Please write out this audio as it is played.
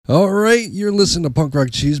All right, you're listening to Punk Rock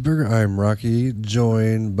Cheeseburger. I'm Rocky,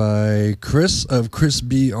 joined by Chris of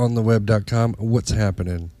chrisbontheweb.com. What's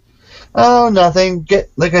happening? Oh, nothing.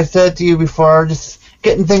 Like I said to you before, just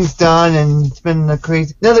getting things done, and it's been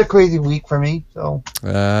another crazy week for me. So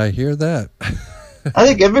I hear that. I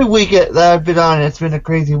think every week that I've been on, it's been a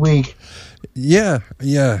crazy week. Yeah.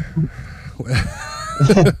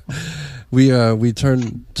 We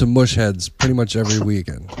turn to mush heads pretty much every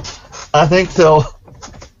weekend. I think so.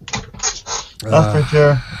 That's for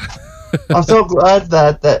sure. I'm so glad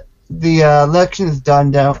that the election is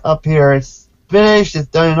done down up here. It's finished. It's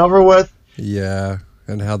done and over with. Yeah,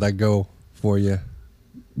 and how'd that go for you?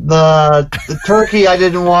 The turkey I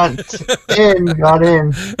didn't want in got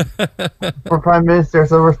in for Prime Minister,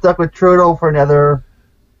 so we're stuck with Trudeau for another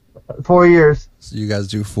 4 years. So you guys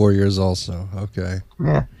do 4 years also. Okay.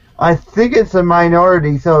 Yeah. I think it's a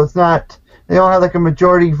minority, so it's not... They don't have like a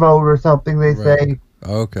majority vote or something, they say.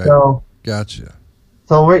 Okay. So, gotcha.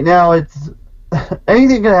 So right now, it's...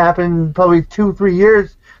 anything can happen in probably 2-3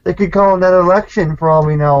 years. They could call another election for all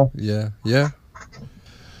we know. Yeah.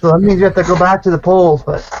 So that means you have to go back to the polls,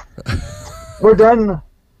 but... We're done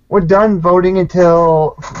voting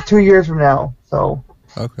until 2 years from now, so...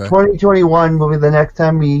 Okay. 2021 will be the next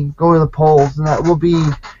time we go to the polls, and that will be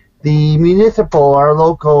the municipal, our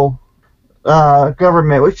local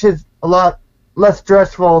government, which is a lot less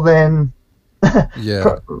stressful than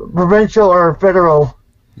provincial or federal.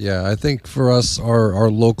 Yeah, I think for us, our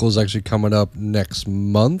local is actually coming up next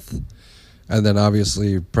month, and then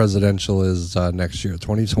obviously presidential is next year,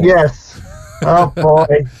 2020. Yes. Oh,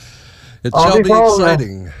 boy. It shall be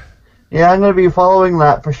exciting. That. Yeah, I'm going to be following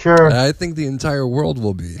that for sure. I think the entire world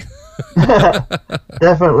will be.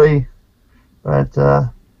 Definitely. But,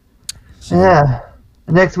 yeah.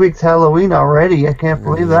 Next week's Halloween already. I can't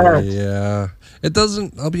believe that. Yeah. It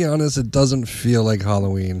doesn't, I'll be honest, it doesn't feel like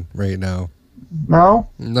Halloween right now. No?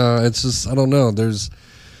 No, it's just, I don't know.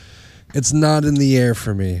 It's not in the air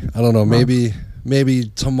for me. I don't know. Maybe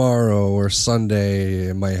tomorrow or Sunday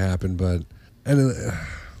it might happen, but, and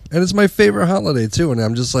it's my favorite holiday too. And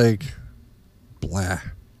I'm just like, blah.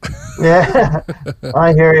 Yeah.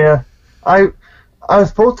 I hear you. I was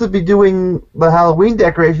supposed to be doing the Halloween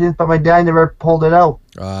decorations, but my dad never pulled it out.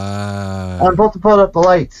 I'm supposed to put up the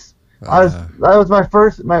lights. That was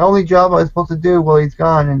my only job I was supposed to do while he's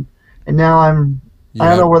gone, and now I don't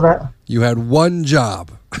know where that. You had one job.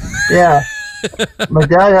 Yeah. My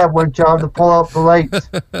dad had one job to pull out the lights.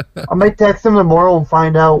 I might text him tomorrow and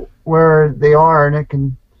find out where they are, and I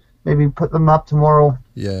can maybe put them up tomorrow.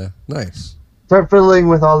 Yeah, nice. Start fiddling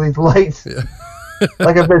with all these lights. Yeah.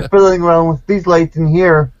 Like I've been fiddling around with these lights in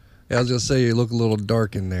here. Yeah, I was going to say, you look a little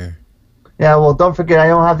dark in there. Yeah, well, don't forget, I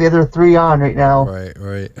don't have the other 3 on right now.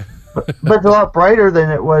 Right. But it's a lot brighter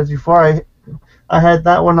than it was before. I had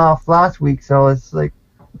that one off last week, so it's like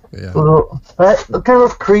a little... It kind of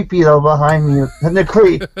looks creepy, though, behind me. Isn't it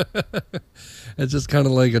creep? It's just kind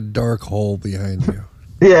of like a dark hole behind you.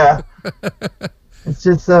 Yeah. It's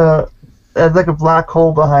just it's like a black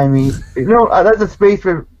hole behind me. You know, that's a space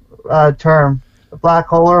term. A black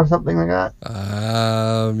hole or something like that?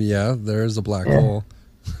 Yeah, there's a black hole.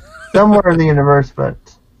 Somewhere in the universe, but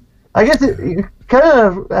I guess it's kind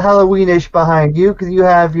of Halloweenish behind you because you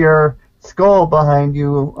have your skull behind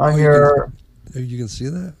you on your... You can see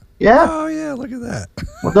that? Yeah. Oh, yeah, look at that.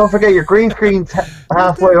 Well, don't forget your green screen's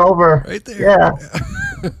halfway over. Right there.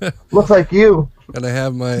 Yeah. Looks like you. And I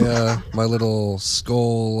have my my little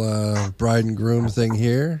skull bride and groom thing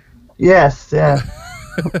here. Yes, yeah.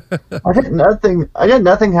 I got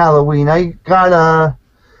nothing Halloween. I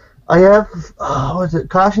have what's it,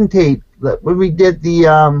 caution tape that when we did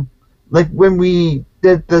the when we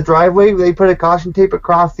did the driveway, they put a caution tape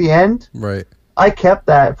across the end. Right. I kept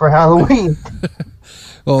that for Halloween.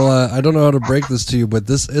 Well, I don't know how to break this to you, but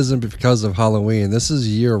this isn't because of Halloween. This is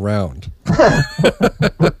year round.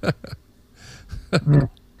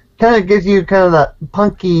 Kind of gives you kind of that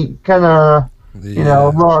punky kind of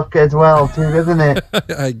look as well too, doesn't it?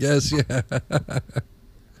 I guess, yeah. Yep.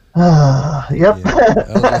 Yeah.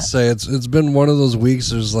 I was gonna say it's been one of those weeks.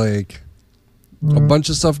 There's like a bunch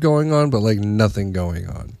of stuff going on, but like nothing going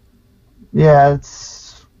on. Yeah,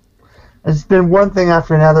 it's been one thing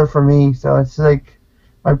after another for me. So it's like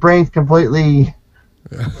my brain's completely.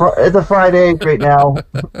 It's a fried egg right now.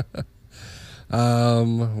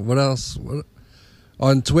 What else?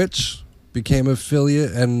 On Twitch, became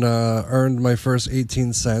affiliate and earned my first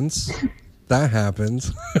 18 cents. That happened.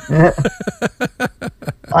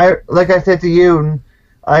 Like I said to you,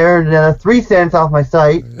 I earned 3 cents off my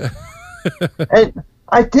site. And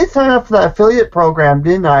I did sign up for that affiliate program,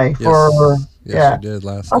 didn't I? Yes, you did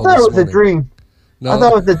last. I thought it was a dream. I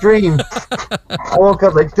thought it was a dream. I woke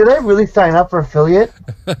up like, did I really sign up for affiliate?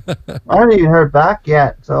 I haven't even heard back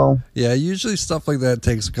yet. So yeah, usually stuff like that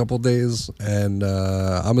takes a couple days, and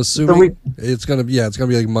I'm assuming it's gonna be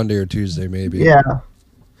like Monday or Tuesday, maybe. Yeah,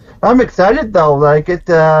 I'm excited though. That I get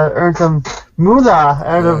to earn some moolah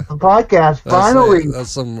out of the podcast. Finally,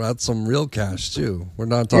 that's some real cash too. We're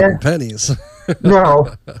not talking pennies.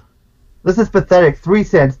 No, this is pathetic. 3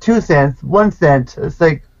 cents, 2 cents, 1 cent. It's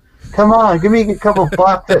like, come on, give me a couple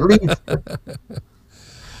bucks at least.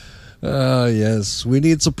 Yes, we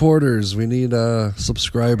need supporters. We need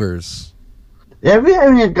subscribers. Yeah, we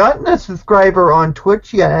haven't gotten a subscriber on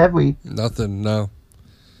Twitch yet, have we? Nothing, no.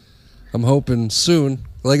 I'm hoping soon.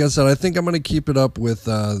 Like I said, I think I'm going to keep it up with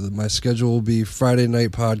my schedule will be Friday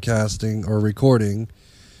night podcasting or recording,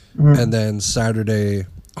 and then Saturday,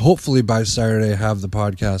 hopefully by Saturday, have the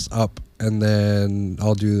podcast up, and then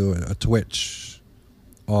I'll do a Twitch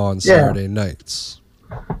on Saturday nights.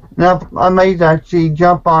 Now, I might actually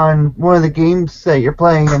jump on one of the games that you're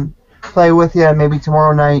playing and play with you maybe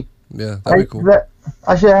tomorrow night. Yeah, that'd be cool.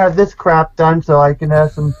 I should have this crap done so I can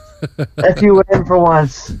have some FUN for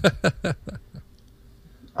once.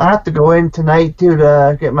 I have to go in tonight, too,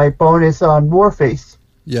 to get my bonus on Warface.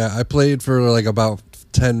 Yeah, I played for like about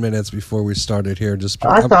 10 minutes before we started here.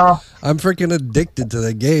 I'm freaking addicted to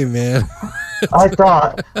the game, man. I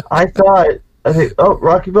thought it. I think, oh,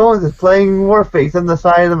 Rocky Bones is playing Warface on the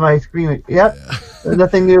side of my screen. Yep, there's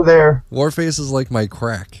nothing new there. Warface is like my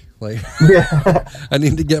crack. Like, yeah. I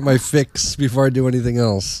need to get my fix before I do anything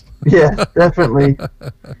else. Yeah, definitely.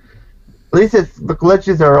 At least the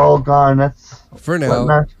glitches are all gone. That's for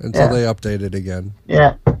now until they update it again.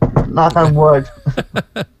 Yeah, knock on wood.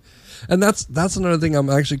 And that's another thing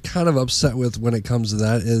I'm actually kind of upset with when it comes to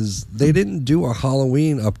that is they didn't do a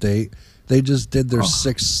Halloween update. They just did their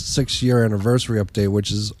six-year anniversary update,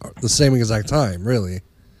 which is the same exact time, really.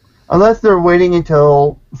 Unless they're waiting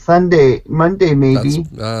until Monday, maybe.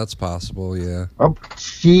 That's possible, yeah. Oh,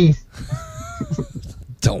 jeez.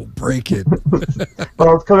 Don't break it.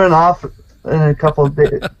 Well, it's coming off in a couple of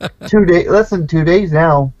days. 2 days, less than 2 days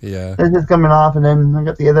now. Yeah. This is coming off, and then I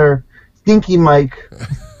got the other stinky mic.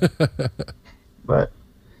 But,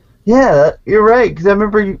 yeah, you're right, because I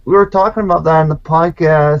remember we were talking about that on the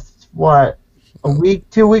podcast. What, a week,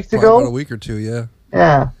 2 weeks ago? About a week or two, yeah.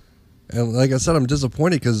 Yeah. And like I said, I'm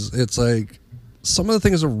disappointed because it's like some of the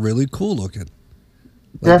things are really cool looking.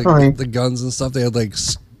 Like definitely. The guns and stuff, they had like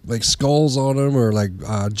skulls on them or like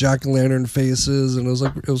jack-o'-lantern faces, and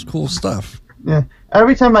it was cool stuff. Yeah.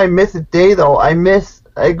 Every time I miss a day, though,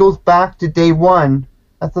 it goes back to day one.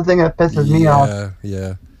 That's the thing that pisses me off.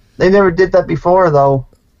 Yeah. They never did that before, though.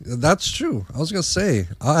 That's true. I was gonna say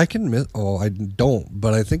I can miss. Oh, I don't,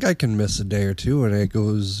 but I think I can miss a day or two, and it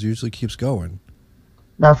usually keeps going.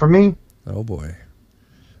 Not for me. Oh boy,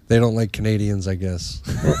 they don't like Canadians, I guess.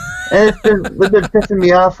 And it's been pissing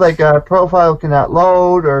me off. Like a profile cannot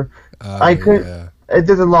load, or I couldn't. Yeah. It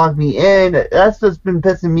doesn't log me in. That's just been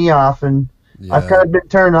pissing me off, and I've kind of been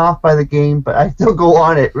turned off by the game, but I still go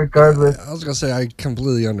on it regardless. I was gonna say I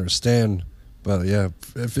completely understand. But yeah,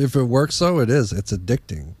 if it works, though, it's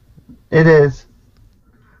addicting. It is.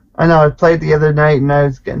 I know. I played the other night, and I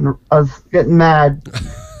was getting mad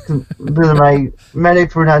because my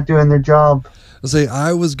medics were not doing their job.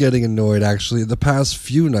 I was getting annoyed actually the past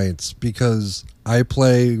few nights because I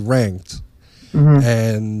play ranked,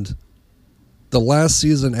 and the last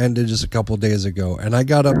season ended just a couple days ago, and I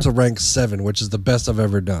got up to rank 7, which is the best I've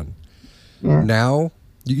ever done. Yeah. Now,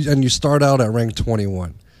 you start out at rank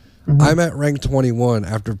 21. I'm at rank 21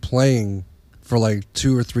 after playing for like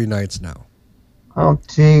 2 or 3 nights now. Oh,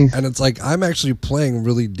 jeez. And it's like I'm actually playing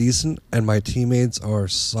really decent, and my teammates are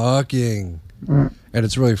sucking. And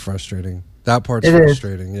it's really frustrating. That part's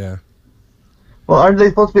frustrating, yeah. Well, aren't they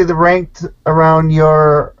supposed to be ranked around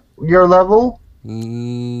your level?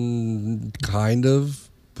 Kind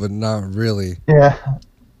of, but not really. Yeah.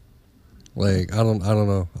 Like I don't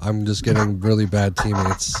know. I'm just getting really bad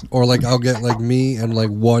teammates, or like I'll get like me and like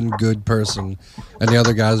one good person, and the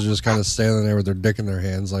other guys are just kind of standing there with their dick in their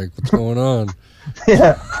hands, like what's going on?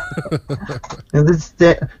 Yeah. And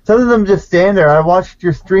some of them just stand there. I watched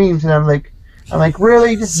your streams, and I'm like,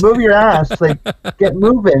 really, just move your ass, like get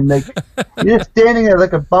moving. Like you're just standing there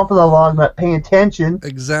like a bump in the log, not paying attention.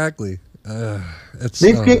 Exactly. These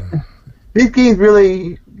games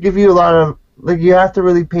really give you a lot of. Like, you have to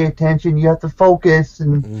really pay attention. You have to focus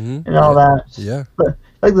and all that. Yeah. But,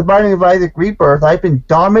 like, the Binding of Isaac Rebirth, I've been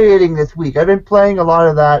dominating this week. I've been playing a lot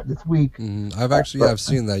of that this week. I've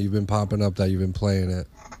seen that. You've been popping up that you've been playing it.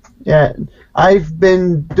 Yeah. I've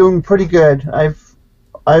been doing pretty good. I've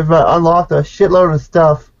unlocked a shitload of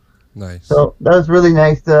stuff. Nice. So that was really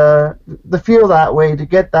nice to feel that way, to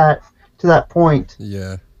get that to that point.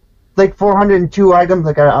 Yeah. Like 402 items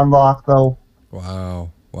I got unlocked though.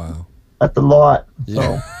 Wow. That's a lot.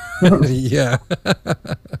 Yeah. So. Yeah.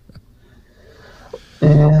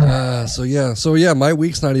 Yeah. So yeah, my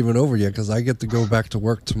week's not even over yet because I get to go back to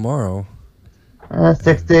work tomorrow.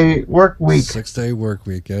 6-day work week. 6-day work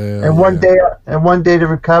week. And one day to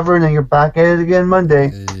recover, and then you're back at it again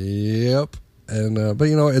Monday. Yep. And but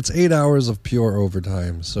it's 8 hours of pure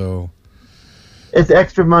overtime, so it's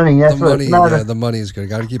extra money. That's the money. Yeah, the money's good.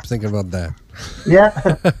 Got to keep thinking about that. Yeah.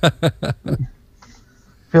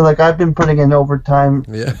 Feel like I've been putting in overtime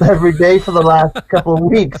every day for the last couple of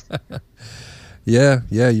weeks. Yeah,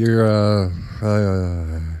 you're.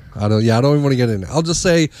 I don't even want to get in. I'll just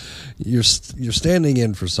say, you're standing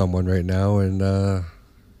in for someone right now, and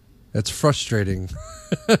it's frustrating.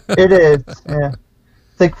 It is. Yeah,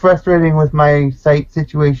 it's like frustrating with my site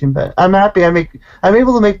situation, but I'm happy. I'm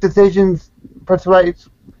able to make decisions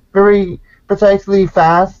very precisely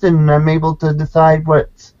fast, and I'm able to decide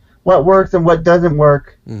what works and what doesn't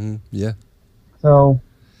work. Mm-hmm. Yeah. So.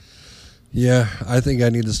 Yeah, I think I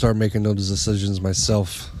need to start making those decisions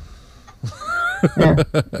myself. Yeah.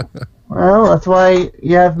 Well, that's why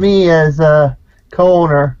you have me as a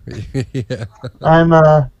co-owner. Yeah.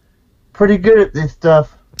 I'm pretty good at this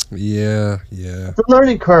stuff. Yeah. It's a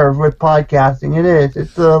learning curve with podcasting. It is.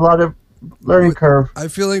 It's a lot of learning curve. I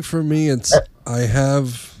feel like for me, it's I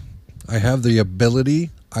have the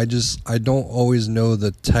ability. I don't always know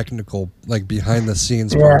the technical, like behind the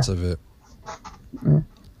scenes parts of it.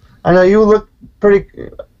 I know you look pretty.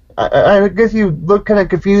 I guess you look kind of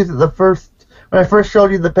confused at when I first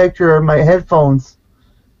showed you the picture of my headphones.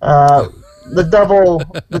 The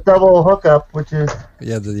double hookup, which is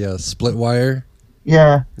the split wire.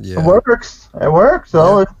 Yeah. It works.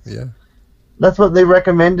 So that's what they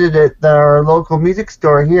recommended at our local music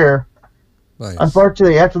store here. Nice.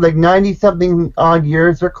 Unfortunately, after like 90-something odd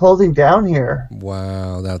years, they're closing down here.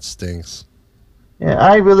 Wow, that stinks. Yeah,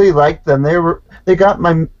 I really liked them.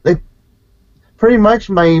 Pretty much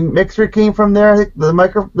my mixer came from there. I think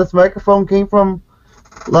this microphone came from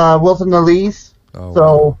Wilson Elise. Oh,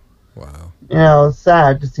 so, wow. It's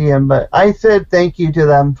sad to see him, but I said thank you to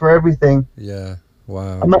them for everything. Yeah,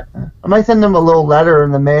 wow. I might send them a little letter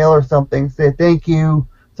in the mail or something. Say thank you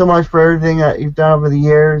so much for everything that you've done over the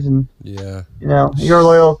years, and your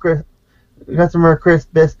loyal customer Chris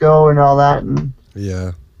Bisco and all that. And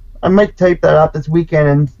I might type that up this weekend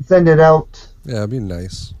and send it out. Yeah, it'd be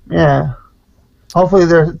nice. Yeah. Hopefully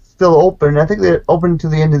they're still open. I think they're open to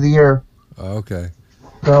the end of the year. Okay.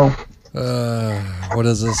 So. What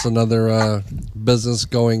is this? Another business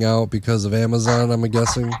going out because of Amazon, I'm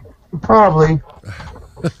guessing? Probably.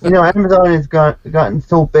 Amazon has gotten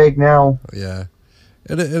so big now. Yeah.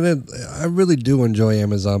 And I really do enjoy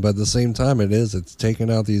Amazon, but at the same time, it's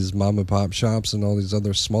taking out these mom and pop shops and all these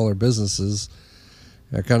other smaller businesses.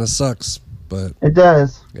 That kind of sucks, but it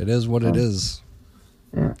does. It is what it is.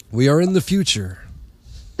 Yeah. We are in the future.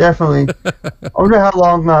 Definitely. I wonder how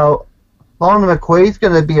long the McQuaid's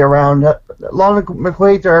going to be around. Long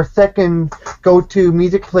McQuaid's are our second go-to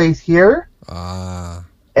music place here.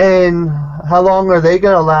 And how long are they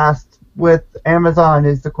going to last with Amazon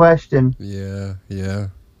is the question. Yeah.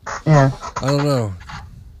 I don't know.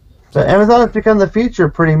 But Amazon has become the future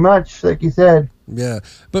pretty much, like you said. Yeah,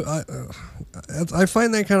 but I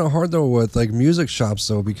find that kind of hard though with like music shops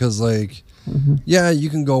though, because like you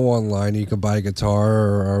can go online, you can buy a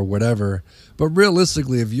guitar or whatever, but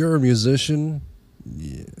realistically, if you're a musician,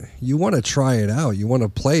 you want to try it out, you want to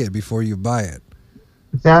play it before you buy it.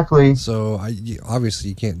 Exactly. So obviously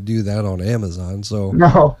you can't do that on Amazon. So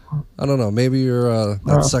no, I don't know. Maybe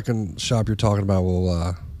that second shop you're talking about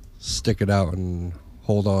will stick it out and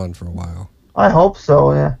hold on for a while. I hope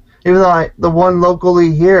so. Yeah. Even though the one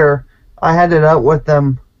locally here, I had it out with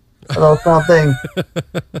them. A little something.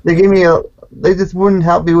 They gave me they just wouldn't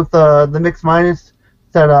help me with the mix minus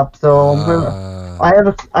setup. So I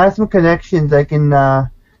have some connections. I can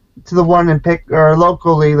to the one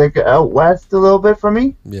locally, like out west a little bit from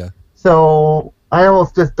me. Yeah. So I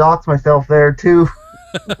almost just doxed myself there too.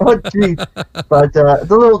 Oh geez. But it's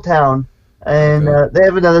a little town, and they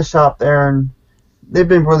have another shop there, and they've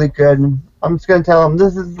been really good. And I'm just going to tell them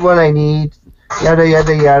this is what I need, yada,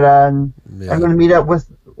 yada, yada. And I'm going to meet up with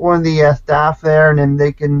one of the staff there, and then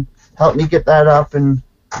they can help me get that up. And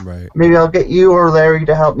maybe I'll get you or Larry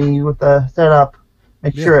to help me with the setup,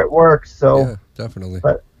 make sure it works. So yeah, definitely.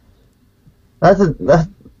 But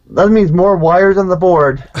that means more wires on the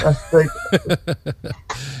board. That's like,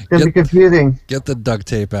 it's going to be confusing. Get the duct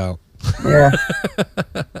tape out. Yeah.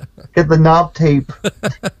 Get the knob tape.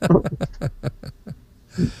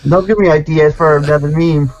 Don't give me ideas for another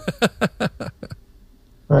meme.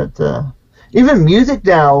 But even music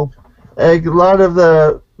now, like, a lot of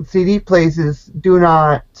the CD places do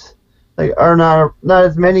not, like, are not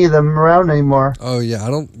as many of them around anymore. Oh yeah, I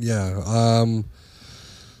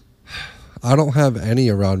don't have any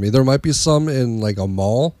around me. There might be some in like a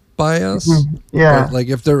mall by us. Yeah. But, like,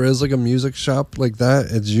 if there is like a music shop like that,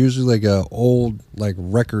 it's usually like a old like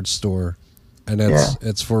record store, and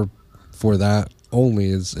it's for that only.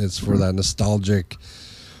 It's for that nostalgic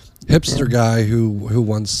hipster guy who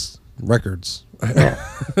wants records. Yeah.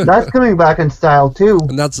 That's coming back in style too.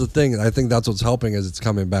 And that's the thing. I think that's what's helping is it's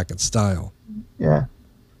coming back in style. Yeah.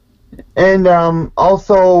 And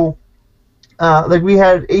also, like, we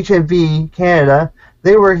had HMV Canada.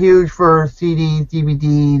 They were huge for CDs,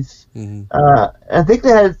 DVDs. I think they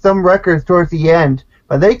had some records towards the end,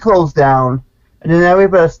 but they closed down. And then now we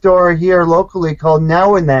have a store here locally called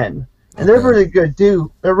Now and Then. And they're really good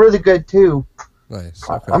too. Nice.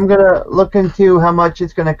 Okay. I'm gonna look into how much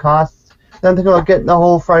it's gonna cost. I'm thinking about getting the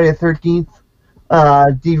whole Friday the 13th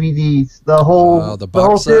DVDs, the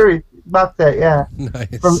whole series box set. Yeah,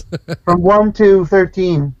 nice. from 1 to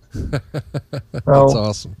 13. That's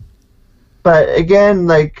awesome. But again,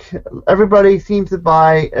 like, everybody seems to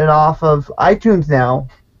buy it off of iTunes now.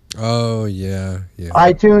 Oh yeah.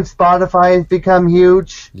 iTunes, Spotify has become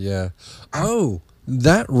huge. Yeah. Oh,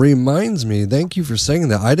 that reminds me. Thank you for saying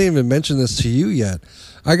that. I didn't even mention this to you yet.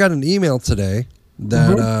 I got an email today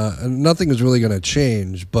that nothing is really going to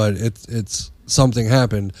change, but it's something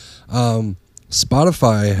happened.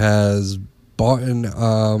 Spotify has bought an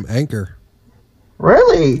Anchor.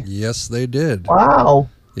 Really? Yes, they did. Wow.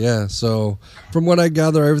 Yeah, so from what I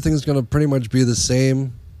gather, everything's going to pretty much be the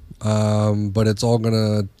same, but it's all going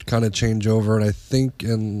to kind of change over, and I think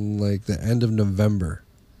in like the end of November.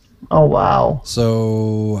 Oh, wow.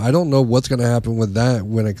 So I don't know what's going to happen with that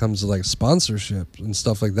when it comes to like sponsorship and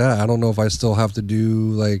stuff like that. I don't know if I still have to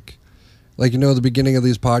do like at the beginning of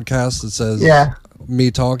these podcasts, it says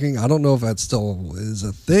me talking. I don't know if that still is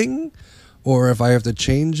a thing or if I have to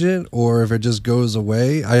change it or if it just goes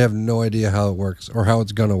away. I have no idea how it works or how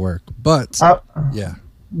it's going to work. But yeah.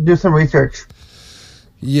 Do some research.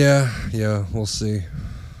 Yeah, we'll see.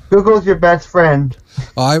 Google's your best friend.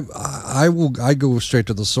 I go straight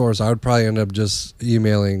to the source. I would probably end up just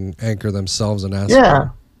emailing Anchor themselves and asking. Yeah.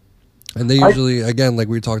 And they usually, again, like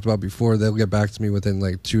we talked about before, they'll get back to me within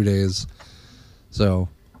like 2 days. So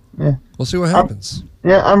we'll see what happens.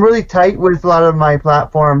 I'm really tight with a lot of my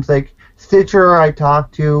platforms. Like Stitcher, I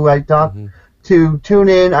talk to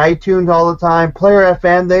TuneIn, iTunes all the time. Player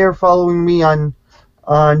FM, they are following me on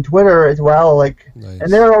Twitter as well. Like, nice.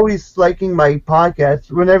 And they're always liking my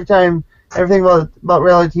podcast. When every time everything about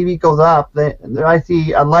reality TV goes up, I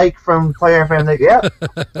see a like from Player FM. Like, yeah,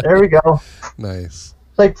 there we go. Nice.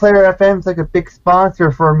 It's like Player FM is like a big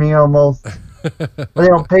sponsor for me almost. They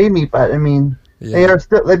don't pay me, but I mean, they've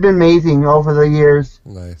been amazing over the years.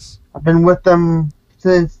 Nice. I've been with them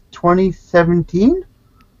since 2017.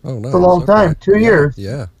 Oh, nice. It's a long time. 2 years.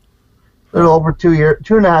 Yeah. A little over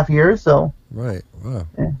 2.5 years. So. Right. Wow.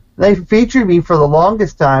 Yeah. They featured me for the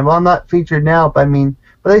longest time. Well, I'm not featured now, but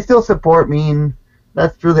they still support me, and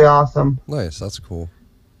that's really awesome. Nice. That's cool.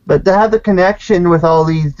 But to have the connection with all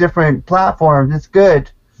these different platforms, it's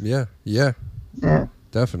good. Yeah.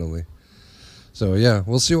 Definitely. So yeah,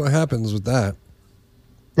 we'll see what happens with that.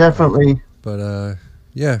 Definitely. But I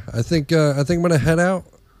think I'm gonna head out,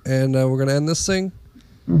 and we're gonna end this thing.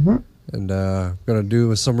 Mm-hmm. And gonna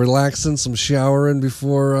do some relaxing, some showering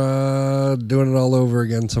before doing it all over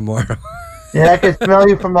again tomorrow. Yeah, I can smell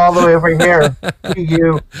you from all the way over here.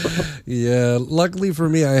 You. Yeah, luckily for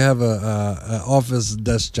me, I have a office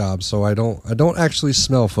desk job, so I don't actually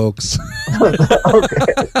smell, folks.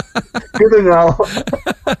 Okay, good to know.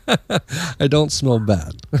 I don't smell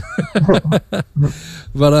bad.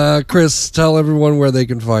 But Chris, tell everyone where they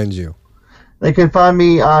can find you. They can find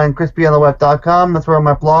me on crispyontheweb.com. That's where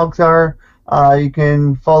my blogs are. You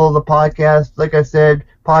can follow the podcast, like I said,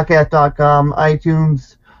 podcast.com,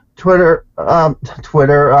 iTunes, Twitter,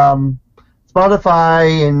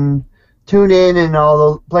 Spotify, and TuneIn, and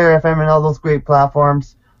all the Player FM, and all those great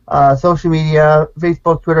platforms. Social media,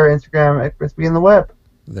 Facebook, Twitter, Instagram, at Crispy on the Web.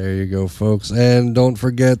 There you go, folks. And don't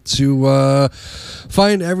forget to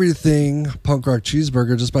find everything Punk Rock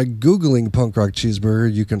Cheeseburger just by Googling Punk Rock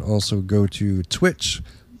Cheeseburger. You can also go to Twitch,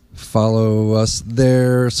 follow us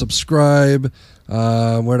there, subscribe,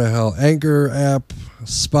 where the hell, Anchor app,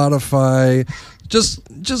 Spotify.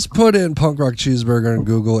 Just put in Punk Rock Cheeseburger in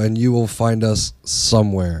Google and you will find us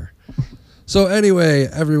somewhere. So anyway,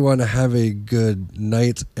 everyone have a good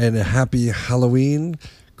night and a happy Halloween.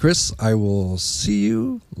 Chris, I will see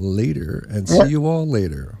you later and see you all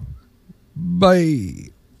later. Bye.